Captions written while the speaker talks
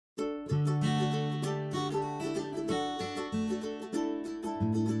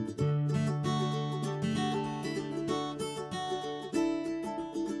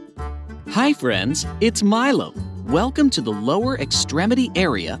Hi friends, it's Milo. Welcome to the lower extremity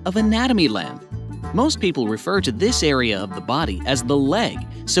area of Anatomy Land. Most people refer to this area of the body as the leg,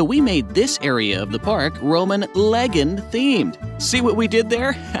 so we made this area of the park Roman Legend themed. See what we did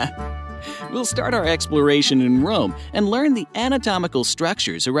there? We'll start our exploration in Rome and learn the anatomical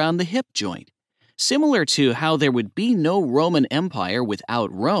structures around the hip joint. Similar to how there would be no Roman Empire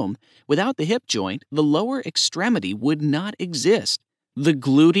without Rome, without the hip joint, the lower extremity would not exist. The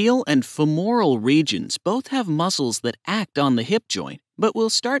gluteal and femoral regions both have muscles that act on the hip joint, but we'll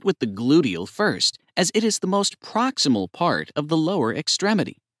start with the gluteal first, as it is the most proximal part of the lower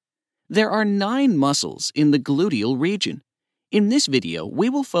extremity. There are 9 muscles in the gluteal region. In this video, we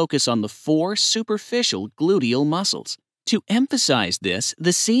will focus on the 4 superficial gluteal muscles. To emphasize this,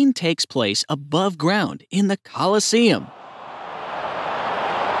 the scene takes place above ground in the Coliseum.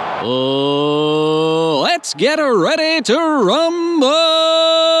 Oh, let's get ready to rumble!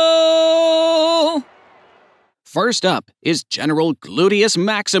 First up is General Gluteus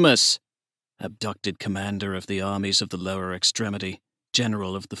Maximus, abducted commander of the armies of the lower extremity,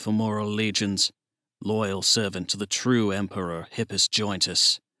 general of the femoral legions, loyal servant to the true emperor Hippus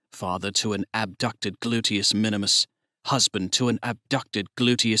Jointus, father to an abducted Gluteus Minimus, husband to an abducted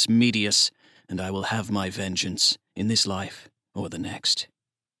Gluteus Medius, and I will have my vengeance in this life or the next.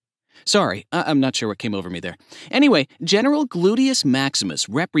 Sorry, I'm not sure what came over me there. Anyway, General Gluteus Maximus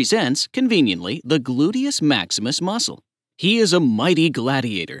represents, conveniently, the gluteus maximus muscle. He is a mighty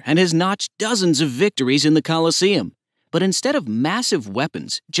gladiator and has notched dozens of victories in the Colosseum. But instead of massive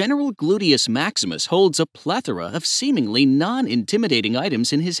weapons, General Gluteus Maximus holds a plethora of seemingly non-intimidating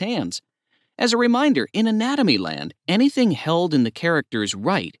items in his hands. As a reminder, in Anatomy Land, anything held in the character's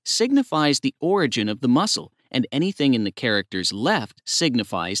right signifies the origin of the muscle, and anything in the character's left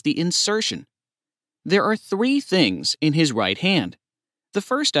signifies the insertion. There are 3 things in his right hand. The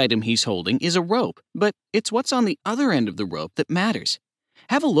first item he's holding is a rope, but it's what's on the other end of the rope that matters.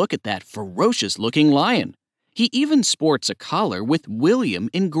 Have a look at that ferocious-looking lion. He even sports a collar with William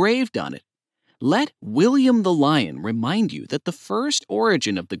engraved on it. Let William the Lion remind you that the first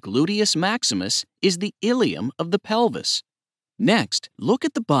origin of the gluteus maximus is the ilium of the pelvis. Next, look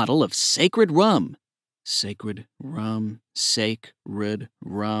at the bottle of sacred rum. Sacred rum, sacred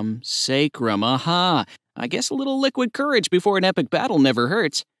rum, sacrum, aha! I guess a little liquid courage before an epic battle never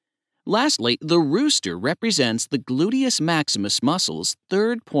hurts. Lastly, the rooster represents the gluteus maximus muscle's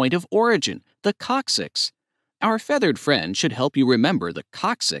 3rd point of origin, the coccyx. Our feathered friend should help you remember the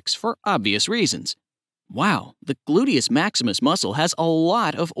coccyx for obvious reasons. Wow, the gluteus maximus muscle has a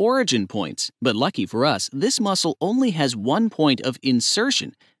lot of origin points, but lucky for us, this muscle only has 1 point of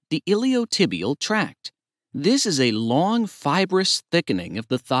insertion, the iliotibial tract. This is a long, fibrous thickening of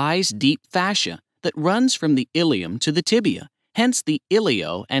the thigh's deep fascia that runs from the ilium to the tibia, hence the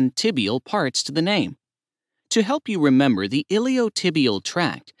ilio and tibial parts to the name. To help you remember the iliotibial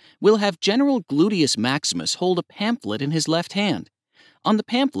tract, we'll have General Gluteus Maximus hold a pamphlet in his left hand. On the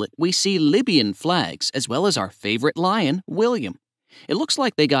pamphlet, we see Libyan flags as well as our favorite lion, William. It looks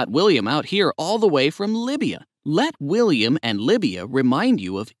like they got William out here all the way from Libya. Let William and Libya remind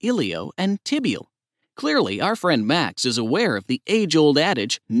you of ilio and tibial. Clearly, our friend Max is aware of the age-old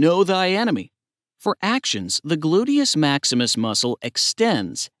adage, know thy enemy. For actions, the gluteus maximus muscle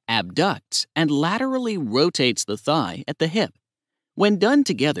extends, abducts, and laterally rotates the thigh at the hip. When done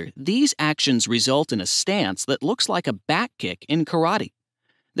together, these actions result in a stance that looks like a back kick in karate.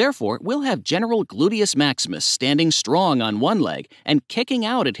 Therefore, we'll have General Gluteus Maximus standing strong on one leg and kicking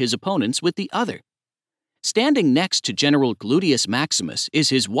out at his opponents with the other. Standing next to General Gluteus Maximus is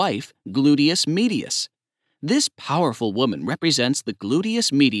his wife, Gluteus Medius. This powerful woman represents the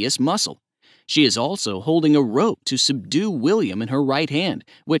gluteus medius muscle. She is also holding a rope to subdue William in her right hand,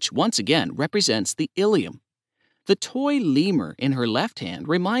 which once again represents the ilium. The toy lemur in her left hand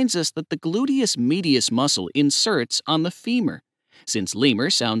reminds us that the gluteus medius muscle inserts on the femur. Since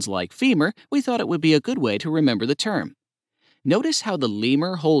lemur sounds like femur, we thought it would be a good way to remember the term. Notice how the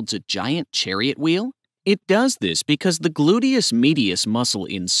lemur holds a giant chariot wheel? It does this because the gluteus medius muscle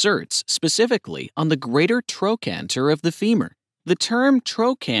inserts, specifically, on the greater trochanter of the femur. The term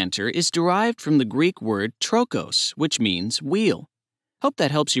trochanter is derived from the Greek word trokos, which means wheel. Hope that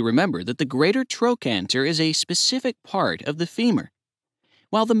helps you remember that the greater trochanter is a specific part of the femur.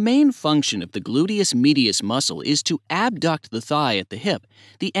 While the main function of the gluteus medius muscle is to abduct the thigh at the hip,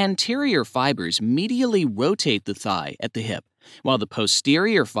 the anterior fibers medially rotate the thigh at the hip, while the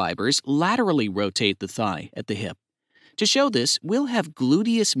posterior fibers laterally rotate the thigh at the hip. To show this, we'll have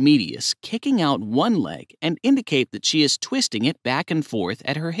gluteus medius kicking out one leg and indicate that she is twisting it back and forth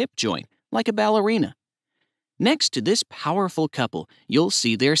at her hip joint, like a ballerina. Next to this powerful couple, you'll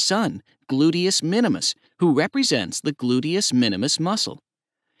see their son, Gluteus minimus, who represents the gluteus minimus muscle.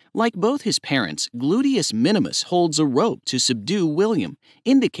 Like both his parents, Gluteus minimus holds a rope to subdue William,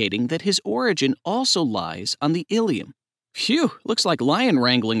 indicating that his origin also lies on the ilium. Phew, looks like lion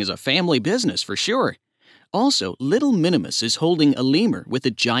wrangling is a family business for sure. Also, little Minimus is holding a lemur with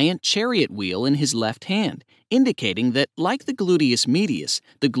a giant chariot wheel in his left hand, indicating that, like the gluteus medius,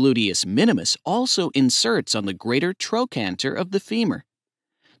 the gluteus minimus also inserts on the greater trochanter of the femur.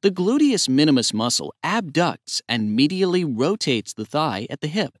 The gluteus minimus muscle abducts and medially rotates the thigh at the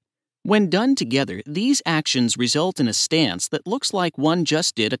hip. When done together, these actions result in a stance that looks like one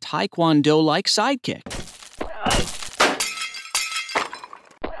just did a taekwondo-like sidekick.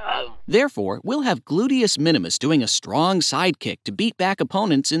 Therefore, we'll have gluteus minimus doing a strong sidekick to beat back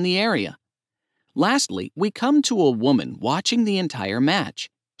opponents in the area. Lastly, we come to a woman watching the entire match.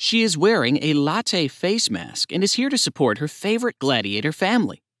 She is wearing a latte face mask and is here to support her favorite gladiator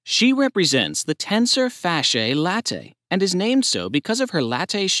family. She represents the tensor fasciae latae and is named so because of her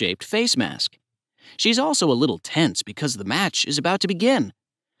latte-shaped face mask. She's also a little tense because the match is about to begin.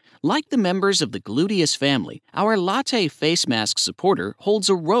 Like the members of the gluteus family, our latte face mask supporter holds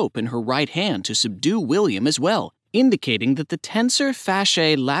a rope in her right hand to subdue William as well, indicating that the tensor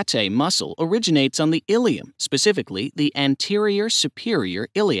fasciae latae muscle originates on the ilium, specifically the anterior superior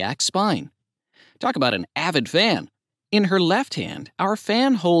iliac spine. Talk about an avid fan. In her left hand, our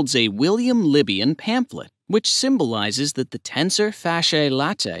fan holds a William Libyan pamphlet, which symbolizes that the tensor fasciae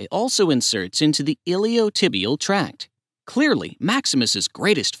latae also inserts into the iliotibial tract. Clearly, Maximus's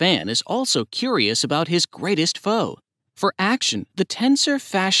greatest fan is also curious about his greatest foe. For action, the tensor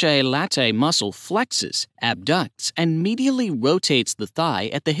fasciae latae muscle flexes, abducts, and medially rotates the thigh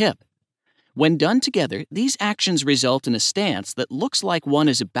at the hip. When done together, these actions result in a stance that looks like one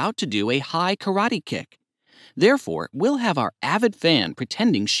is about to do a high karate kick. Therefore, we'll have our avid fan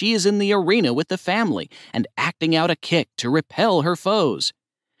pretending she is in the arena with the family and acting out a kick to repel her foes.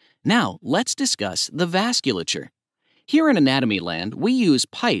 Now, let's discuss the vasculature. Here in Anatomy Land, we use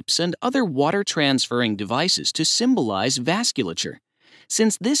pipes and other water-transferring devices to symbolize vasculature.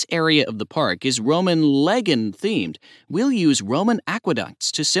 Since this area of the park is Roman Legan-themed, we'll use Roman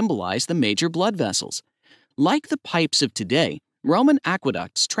aqueducts to symbolize the major blood vessels. Like the pipes of today, Roman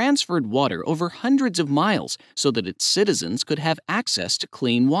aqueducts transferred water over hundreds of miles so that its citizens could have access to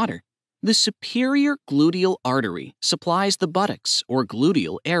clean water. The superior gluteal artery supplies the buttocks or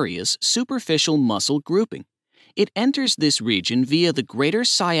gluteal area's superficial muscle grouping. It enters this region via the greater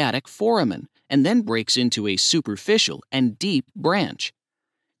sciatic foramen and then breaks into a superficial and deep branch.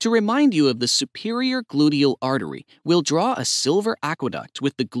 To remind you of the superior gluteal artery, we'll draw a silver aqueduct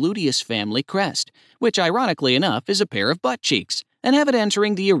with the gluteus family crest, which ironically enough is a pair of butt cheeks, and have it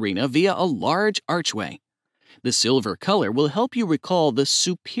entering the arena via a large archway. The silver color will help you recall the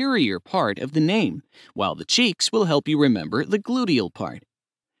superior part of the name, while the cheeks will help you remember the gluteal part.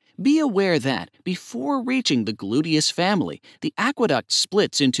 Be aware that, before reaching the gluteus family, the aqueduct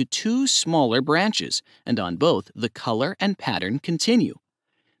splits into two smaller branches, and on both, the color and pattern continue.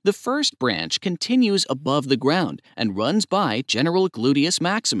 The first branch continues above the ground and runs by general gluteus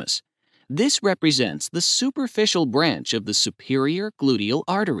maximus. This represents the superficial branch of the superior gluteal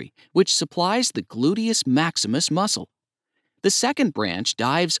artery, which supplies the gluteus maximus muscle. The second branch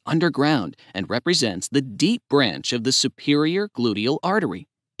dives underground and represents the deep branch of the superior gluteal artery.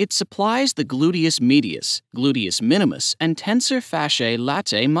 It supplies the gluteus medius, gluteus minimus, and tensor fasciae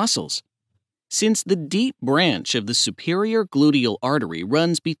latae muscles. Since the deep branch of the superior gluteal artery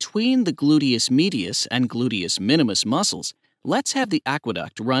runs between the gluteus medius and gluteus minimus muscles, let's have the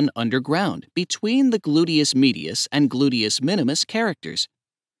aqueduct run underground between the gluteus medius and gluteus minimus characters.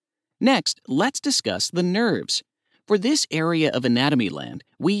 Next, let's discuss the nerves. For this area of Anatomy Land,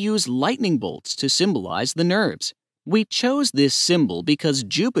 we use lightning bolts to symbolize the nerves. We chose this symbol because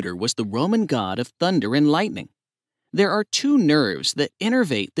Jupiter was the Roman god of thunder and lightning. There are two nerves that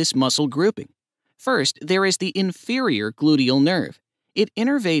innervate this muscle grouping. First, there is the inferior gluteal nerve. It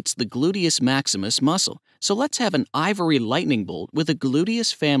innervates the gluteus maximus muscle, so let's have an ivory lightning bolt with a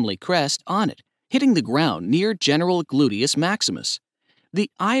gluteus family crest on it, hitting the ground near general gluteus maximus.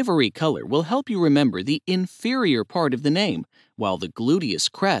 The ivory color will help you remember the inferior part of the name, while the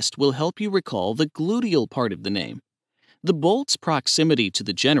gluteus crest will help you recall the gluteal part of the name. The bolt's proximity to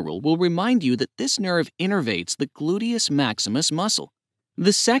the general will remind you that this nerve innervates the gluteus maximus muscle.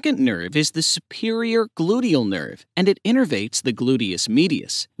 The second nerve is the superior gluteal nerve, and it innervates the gluteus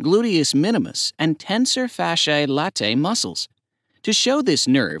medius, gluteus minimus, and tensor fasciae latae muscles. To show this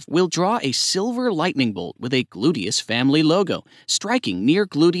nerve, we'll draw a silver lightning bolt with a gluteus family logo, striking near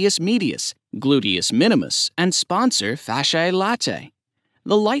gluteus medius, gluteus minimus, and sponsor fasciae latae.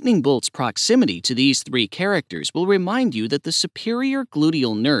 The lightning bolt's proximity to these three characters will remind you that the superior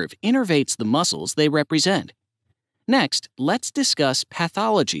gluteal nerve innervates the muscles they represent. Next, let's discuss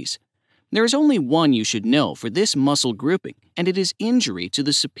pathologies. There is only one you should know for this muscle grouping, and it is injury to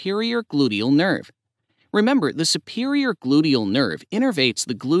the superior gluteal nerve. Remember, the superior gluteal nerve innervates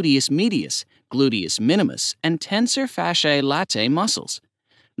the gluteus medius, gluteus minimus, and tensor fasciae latae muscles.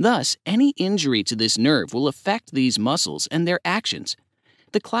 Thus, any injury to this nerve will affect these muscles and their actions.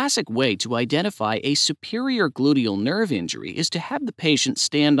 The classic way to identify a superior gluteal nerve injury is to have the patient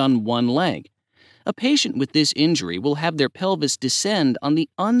stand on one leg. A patient with this injury will have their pelvis descend on the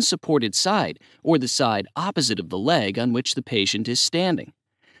unsupported side, or the side opposite of the leg on which the patient is standing.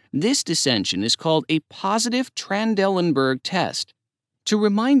 This descension is called a positive Trendelenburg test. To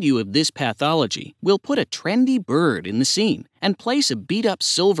remind you of this pathology, we'll put a trendy bird in the scene and place a beat-up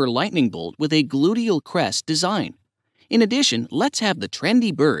silver lightning bolt with a gluteal crest design. In addition, let's have the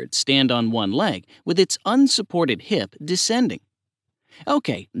trendy bird stand on one leg with its unsupported hip descending.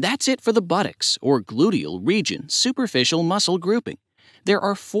 Okay, that's it for the buttocks, or gluteal region, superficial muscle grouping. There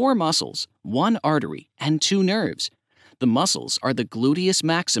are 4 muscles, 1 artery, and 2 nerves. The muscles are the gluteus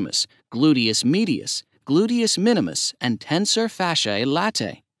maximus, gluteus medius, gluteus minimus, and tensor fasciae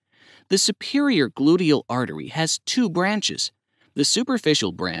latae. The superior gluteal artery has 2 branches. The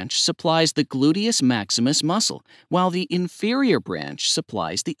superficial branch supplies the gluteus maximus muscle, while the inferior branch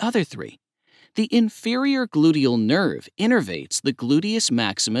supplies the other 3. The inferior gluteal nerve innervates the gluteus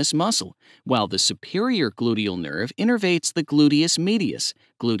maximus muscle, while the superior gluteal nerve innervates the gluteus medius,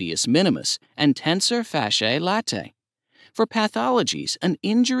 gluteus minimus, and tensor fasciae latae. For pathologies, an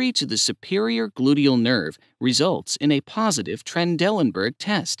injury to the superior gluteal nerve results in a positive Trendelenburg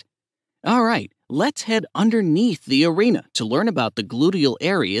test. All right, let's head underneath the arena to learn about the gluteal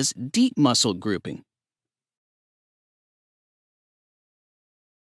area's deep muscle grouping.